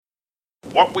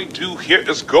What we do here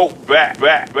is go back.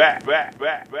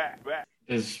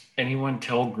 Does anyone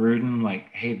tell Gruden, like,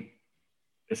 hey,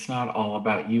 it's not all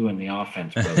about you in the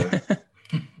offense, brother?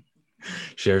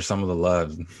 Share some of the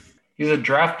love. He's a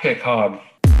draft pick hog.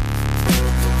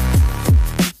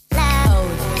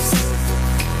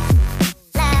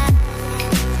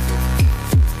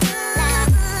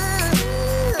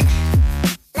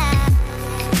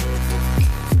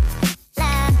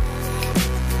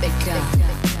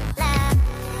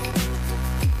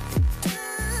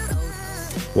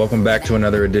 Welcome back to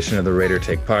another edition of the Raider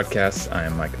Take Podcast. I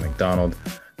am Micah McDonald.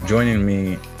 Joining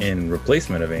me in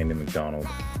replacement of Andy McDonald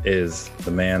is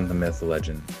the man, the myth, the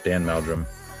legend, Dan Meldrum.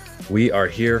 We are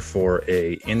here for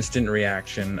a instant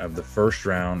reaction of the first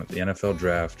round of the NFL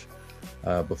draft.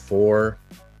 Before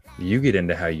you get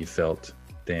into how you felt,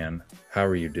 Dan, how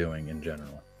are you doing in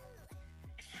general?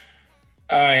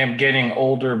 I am getting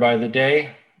older by the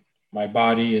day. My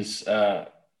body is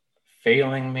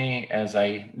failing me as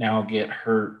I now get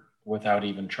hurt without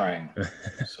even trying.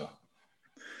 So,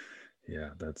 yeah,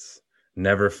 that's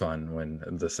never fun when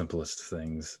the simplest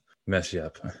things mess you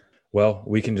up. Well,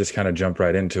 we can just kind of jump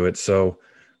right into it. So,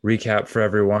 recap for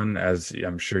everyone, as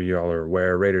I'm sure you all are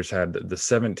aware, Raiders had the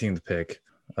 17th pick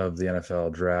of the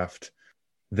NFL draft.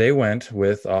 They went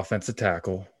with offensive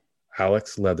tackle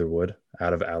Alex Leatherwood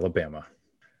out of Alabama.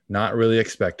 Not really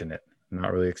expecting it.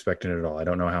 Not really expecting it at all. I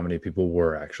don't know how many people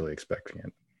were actually expecting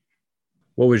it.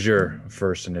 What was your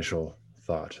first initial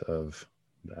thought of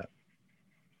that?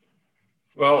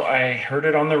 Well, I heard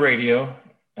it on the radio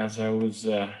as I was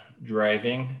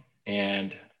driving,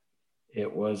 and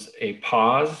it was a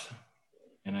pause,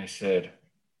 and I said,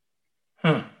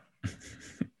 I've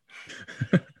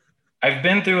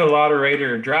been through a lot of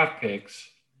Raider draft picks,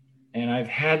 and I've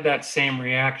had that same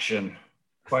reaction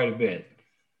quite a bit.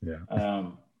 Yeah.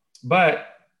 But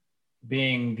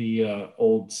being the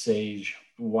old sage,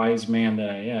 wise man that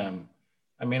I am,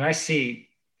 I mean, I see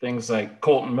things like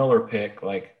Colton Miller pick,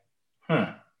 like,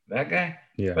 that guy?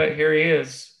 Yeah. But here he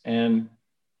is, and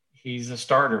he's a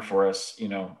starter for us,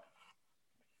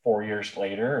 4 years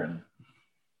later.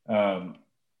 And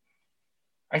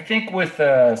I think with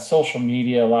social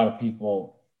media, a lot of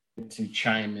people get to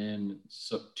chime in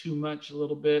too much a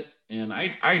little bit, and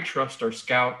I trust our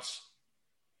scouts.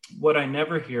 What I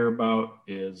never hear about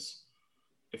is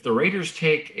if the Raiders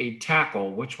take a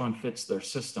tackle, which one fits their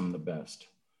system the best?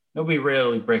 Nobody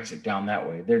really breaks it down that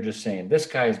way. They're just saying this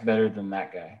guy is better than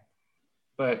that guy.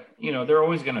 But, they're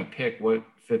always going to pick what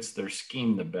fits their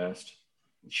scheme the best.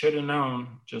 You should have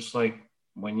known, just like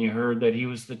when you heard that he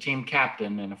was the team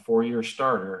captain and a 4-year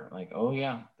starter, like, oh,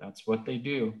 yeah, that's what they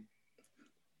do.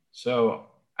 So,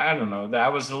 I don't know.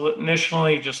 That was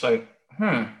initially just like,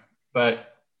 But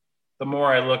the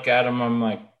more I look at him, I'm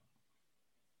like,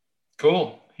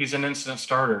 cool. He's an instant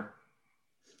starter.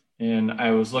 And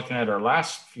I was looking at our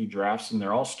last few drafts, and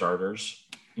they're all starters,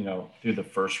 through the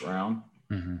first round.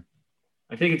 Mm-hmm.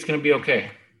 I think it's going to be okay.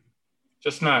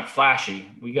 Just not flashy.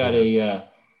 We got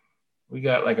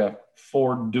like a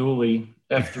Ford Dually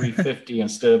F-350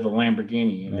 instead of a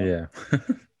Lamborghini. Yeah,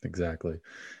 exactly.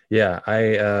 Yeah,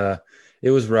 it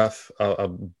was rough. I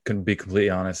can be completely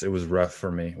honest. It was rough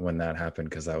for me when that happened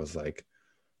because I was like,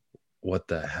 what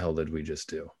the hell did we just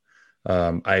do?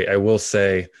 I will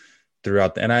say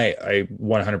throughout and I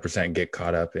 100% get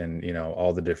caught up in,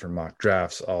 all the different mock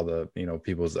drafts, all the,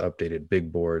 people's updated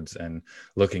big boards and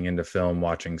looking into film,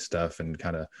 watching stuff and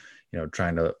kind of,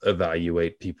 trying to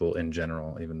evaluate people in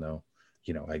general, even though,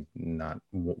 I'm not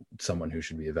someone who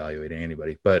should be evaluating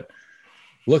anybody, but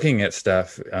looking at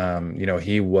stuff,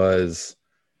 he was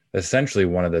essentially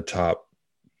one of the top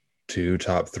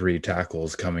 3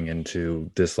 tackles coming into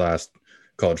this last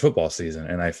college football season.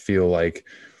 And I feel like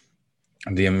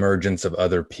the emergence of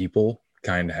other people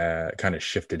kind of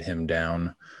shifted him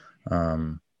down,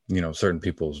 certain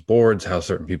people's boards, how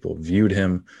certain people viewed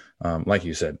him. Like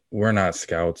you said, we're not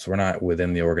scouts. We're not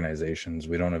within the organizations.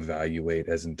 We don't evaluate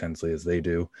as intensely as they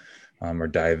do, or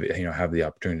dive, have the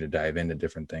opportunity to dive into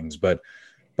different things. But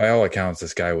by all accounts,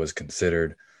 this guy was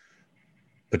considered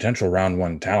potential round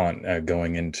 1 talent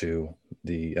going into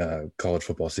the college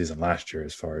football season last year,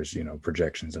 as far as,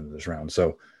 projections into this round.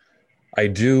 So I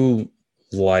do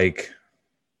like,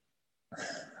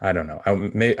 I don't know.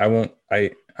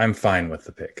 I'm fine with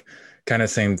the pick. Kind of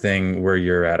same thing where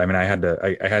you're at. I mean, I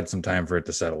had some time for it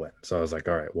to settle in. So I was like,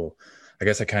 all right, well, I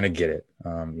guess I kind of get it.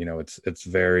 It's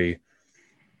very,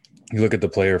 you look at the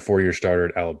player, 4-year starter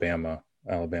at Alabama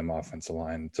offensive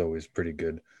line. It's always pretty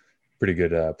good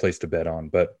place to bet on.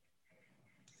 But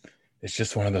it's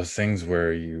just one of those things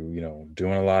where seeing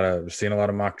a lot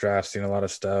of mock drafts, seeing a lot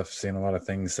of stuff, seeing a lot of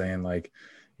things saying like,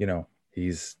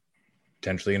 he's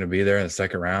potentially going to be there in the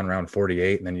second round, round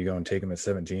 48, and then you go and take him at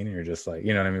 17, and you're just like,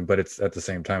 you know what I mean? But it's at the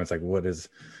same time, it's like, what does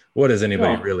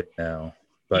anybody really know?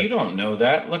 But you don't know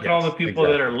that. Look at all the people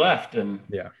exactly. that are left. And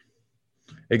yeah,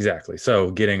 exactly.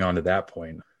 So getting onto that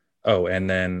point. Oh, and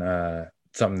then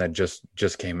something that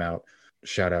just came out.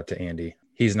 Shout out to Andy.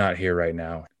 He's not here right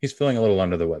now. He's feeling a little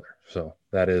under the weather. So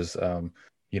that is,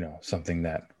 something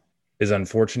that is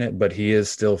unfortunate, but he is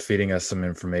still feeding us some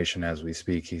information as we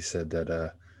speak. He said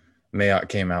that Mayock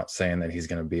came out saying that he's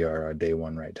going to be our day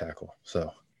one right tackle.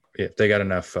 So if they got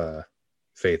enough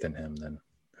faith in him, then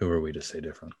who are we to say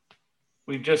different?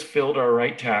 we've just filled our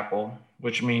right tackle,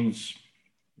 which means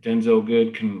Denzel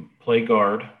Good can play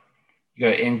guard. You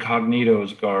got Incognito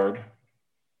as guard,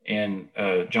 and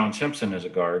John Simpson as a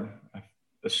guard. I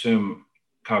assume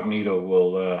Cognito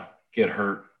will get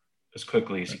hurt as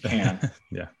quickly as he can.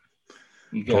 Yeah.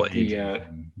 You got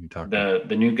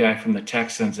the new guy from the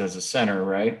Texans as a center,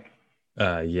 right?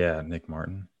 Yeah, Nick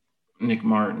Martin.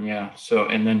 Yeah. So,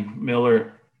 and then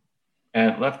Miller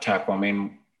at left tackle. I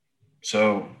mean,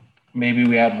 so maybe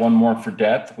we add one more for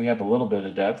depth. We have a little bit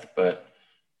of depth, but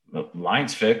the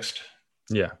line's fixed.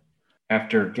 Yeah.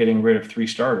 After getting rid of 3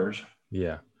 starters.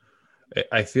 Yeah.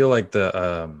 I feel like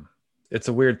it's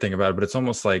a weird thing about it, but it's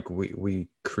almost like we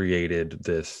created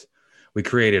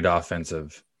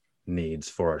offensive needs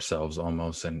for ourselves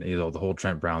almost. And, the whole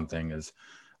Trent Brown thing is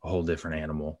a whole different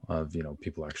animal of,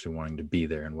 people actually wanting to be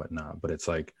there and whatnot. But it's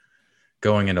like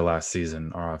going into last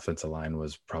season, our offensive line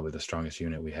was probably the strongest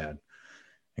unit we had.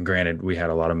 And granted, we had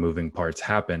a lot of moving parts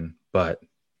happen, but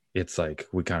it's like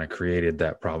we kind of created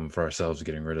that problem for ourselves,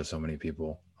 getting rid of so many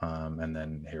people. And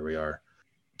then here we are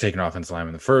taking offensive lineman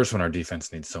in the first when our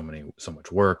defense needs so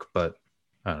much work. But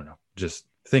I don't know, just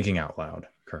thinking out loud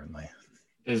currently.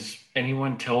 Does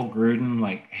anyone tell Gruden,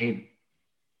 like, hey,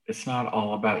 it's not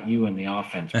all about you and the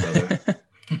offense, brother?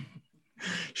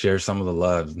 Share some of the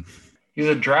love. He's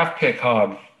a draft pick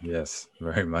hog. Yes,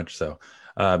 very much so.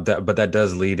 But that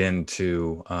does lead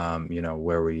into,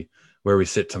 where we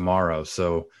sit tomorrow.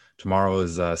 So tomorrow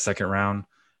is second round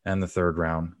and the third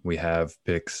round. We have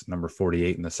picks number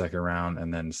 48 in the second round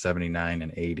and then 79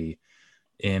 and 80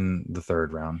 in the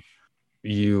third round.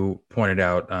 You pointed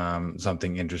out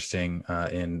something interesting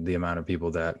in the amount of people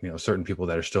that, certain people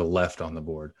that are still left on the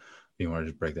board. You want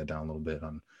to just break that down a little bit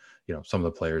on, some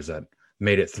of the players that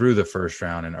made it through the first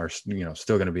round and are,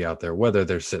 still going to be out there, whether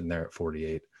they're sitting there at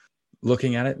 48.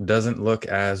 Looking at it, doesn't look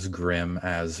as grim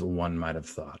as one might have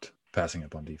thought, passing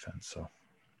up on defense. So,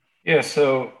 yeah.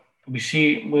 So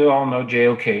we all know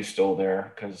JOK is still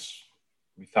there because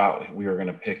we thought we were going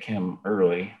to pick him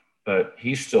early, but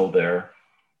he's still there.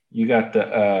 You got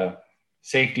the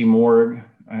safety Morg,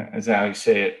 is how you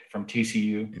say it, from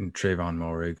TCU. And Trayvon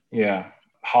Moehrig. Yeah.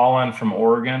 Holland from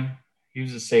Oregon. He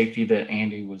was a safety that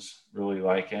Andy was really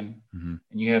liking. Mm-hmm.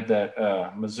 And you have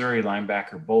that Missouri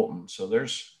linebacker Bolton. So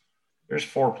there's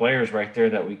 4 players right there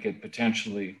that we could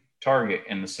potentially target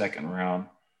in the second round.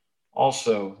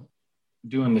 Also,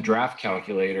 doing the draft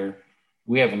calculator,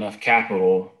 we have enough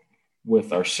capital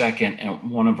with our second and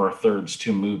one of our thirds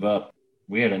to move up.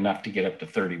 We had enough to get up to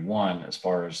 31 as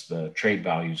far as the trade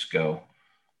values go.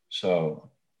 So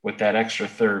with that extra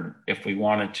third, if we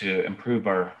wanted to improve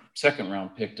our second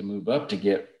round pick to move up to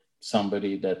get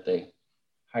somebody that they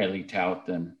highly tout,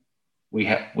 then we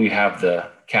have the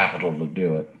capital to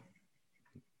do it.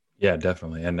 Yeah,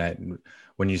 definitely. And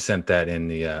when you sent that in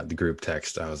the group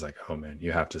text, I was like, oh man,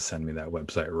 you have to send me that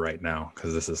website right now,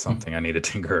 because this is something I need to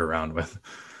tinker around with,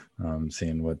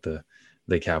 seeing what the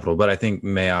capital. But I think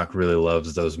Mayock really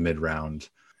loves those mid-round.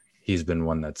 He's been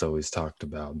one that's always talked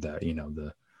about that,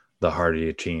 the harder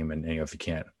your team, and if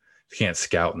you can't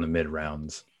scout in the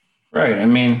mid-rounds. Right. I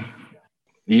mean,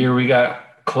 the year we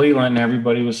got Cleveland,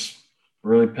 everybody was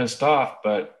really pissed off,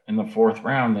 but in the fourth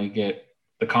round they get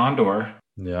the Condor.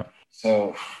 Yeah.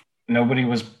 So nobody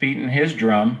was beating his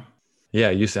drum.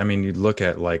 Yeah, you look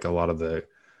at like a lot of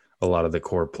the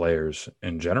core players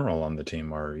in general on the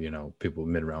team are, people,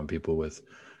 mid-round people with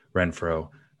Renfro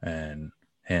and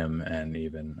him, and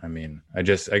even, I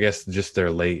guess just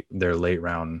their late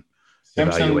round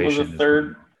Simpson evaluation was a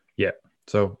third. Yeah.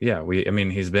 So yeah,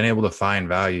 he's been able to find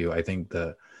value. I think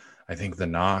the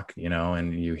knock,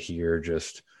 and you hear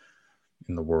just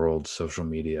in the world, social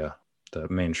media, the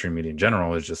mainstream media in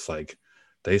general, is just like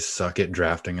they suck at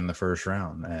drafting in the first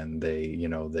round, and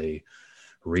they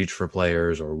reach for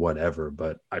players or whatever.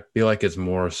 But I feel like it's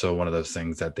more so one of those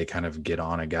things that they kind of get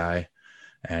on a guy,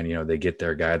 and they get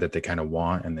their guy that they kind of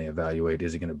want, and they evaluate,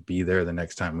 is he going to be there the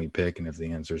next time we pick? And if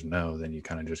the answer is no, then you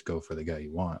kind of just go for the guy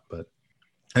you want. But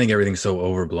I think everything's so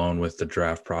overblown with the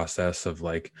draft process of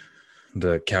like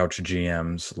the couch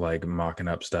GMs like mocking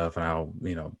up stuff, and I'll,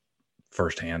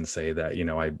 firsthand say that,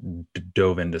 I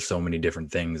dove into so many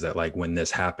different things that like when this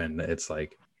happened, it's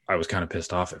like I was kind of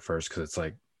pissed off at first because it's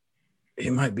like he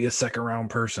might be a second round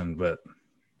person, but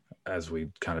as we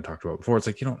kind of talked about before, it's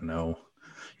like you don't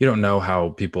know how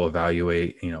people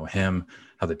evaluate, him,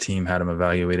 how the team had him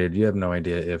evaluated. You have no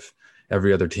idea if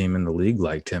every other team in the league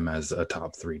liked him as a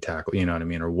top 3 tackle, you know what I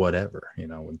mean, or whatever.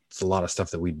 It's a lot of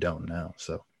stuff that we don't know.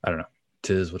 So I don't know.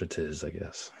 Tis what it is, I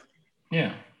guess.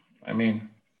 Yeah, I mean,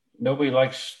 nobody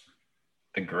likes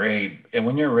the grade. And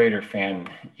when you're a Raider fan,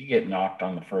 you get knocked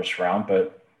on the first round.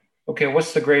 But, okay,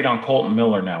 what's the grade on Colton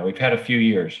Miller now? We've had a few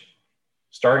years.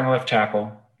 Starting left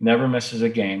tackle, never misses a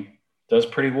game, does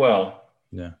pretty well.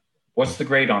 Yeah. What's the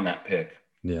grade on that pick?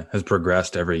 Yeah, has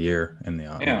progressed every year in the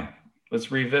offseason. Yeah,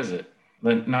 let's revisit.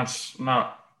 Let's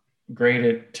not grade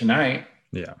it tonight.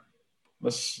 Yeah.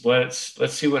 Let's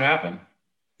see what happened.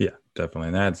 Yeah, definitely.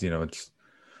 And that's,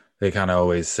 they kind of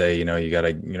always say, you got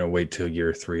to, wait till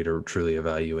year 3 to truly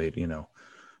evaluate,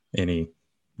 any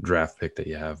draft pick that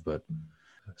you have. But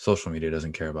social media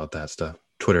doesn't care about that stuff.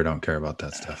 Twitter don't care about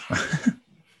that stuff.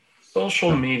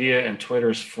 Social media and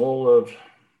Twitter's full of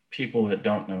people that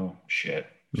don't know shit.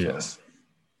 So yes.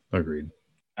 Agreed.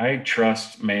 I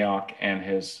trust Mayock and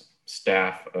his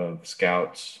staff of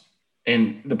scouts.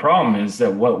 And the problem is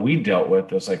that what we dealt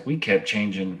with was like we kept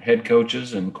changing head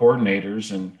coaches and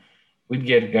coordinators, and we'd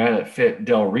get a guy that fit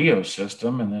Del Rio's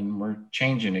system, and then we're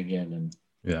changing again. And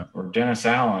yeah, or Dennis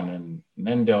Allen and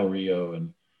then Del Rio.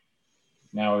 And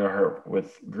now we're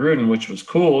with Gruden, which was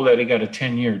cool that he got a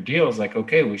 10-year deal. It's like,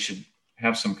 okay, we should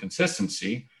have some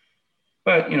consistency.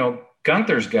 But,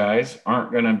 Gunther's guys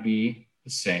aren't going to be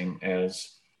the same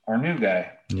as our new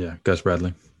guy. Yeah, Gus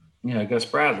Bradley. Yeah, Gus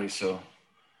Bradley. So,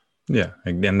 yeah,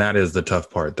 and that is the tough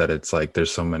part, that it's like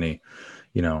there's so many,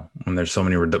 when there's so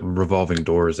many revolving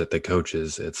doors at the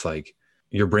coaches, it's like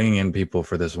you're bringing in people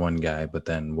for this one guy, but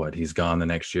then he's gone the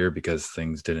next year because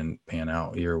things didn't pan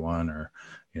out year 1 or,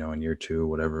 in year 2,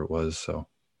 whatever it was. So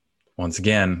once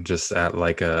again, just at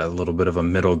like a little bit of a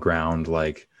middle ground,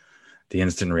 like the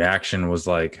instant reaction was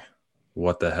like,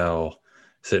 what the hell?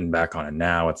 Sitting back on it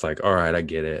now, it's like, all right, I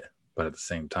get it. But at the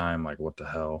same time, like, what the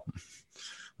hell?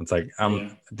 It's like, at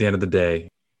the end of the day,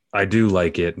 I do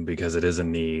like it because it is a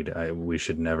need. We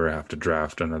should never have to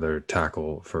draft another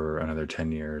tackle for another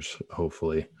 10 years,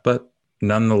 hopefully. But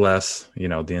nonetheless, the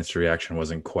instant reaction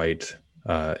wasn't quite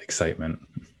excitement.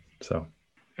 So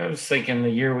I was thinking the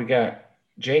year we got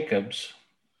Jacobs,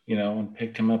 and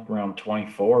picked him up around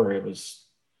 24, it was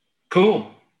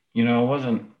cool.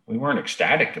 We weren't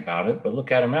ecstatic about it, but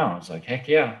look at him now. It's like, heck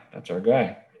yeah, that's our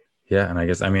guy. Yeah. And I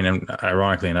guess, and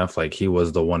ironically enough, like he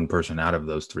was the one person out of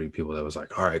those 3 people that was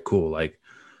like, all right, cool. Like,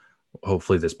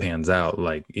 hopefully this pans out.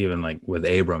 Like, even like with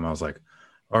Abram, I was like,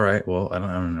 all right, well, I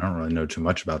don't really know too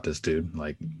much about this dude.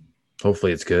 Like,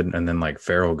 hopefully it's good. And then like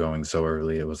Farrell going so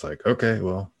early, it was like, okay,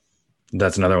 well,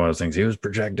 that's another one of those things. He was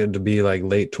projected to be like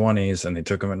late 20s and they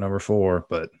took him at number 4,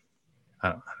 but I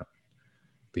don't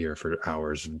be here for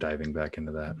hours diving back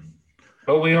into that.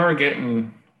 But we are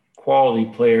getting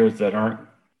quality players that aren't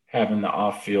having the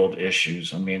off-field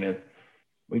issues. I mean,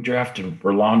 we drafted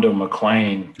Rolando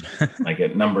McClain like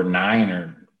at number 9,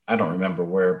 or I don't remember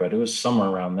where, but it was somewhere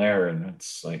around there. And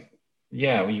it's like,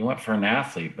 yeah, well, you went for an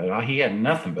athlete, but he had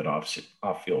nothing but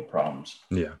off-field problems.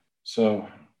 Yeah. So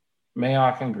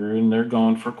Mayock and Gruden, they're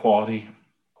going for quality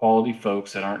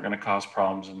folks that aren't going to cause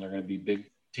problems, and they're going to be big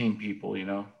team people,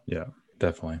 Yeah,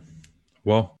 definitely.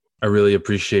 Well, I really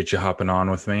appreciate you hopping on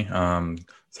with me.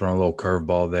 Throwing a little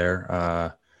curveball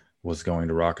there. Was going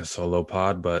to rock a solo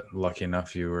pod, but lucky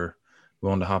enough you were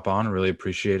willing to hop on. I really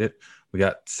appreciate it. We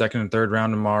got 2nd and 3rd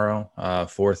round tomorrow,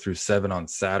 4 through 7 on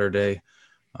Saturday.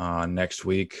 Next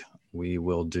week, we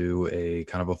will do a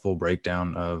kind of a full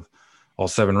breakdown of all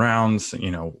 7 rounds.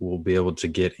 We'll be able to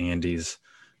get Andy's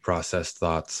processed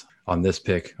thoughts on this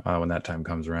pick when that time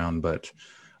comes around. But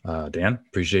Dan,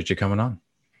 appreciate you coming on.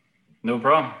 No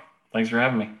problem. Thanks for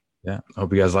having me. Yeah.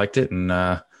 Hope you guys liked it,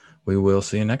 and we will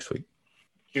see you next week.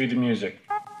 Cue the music.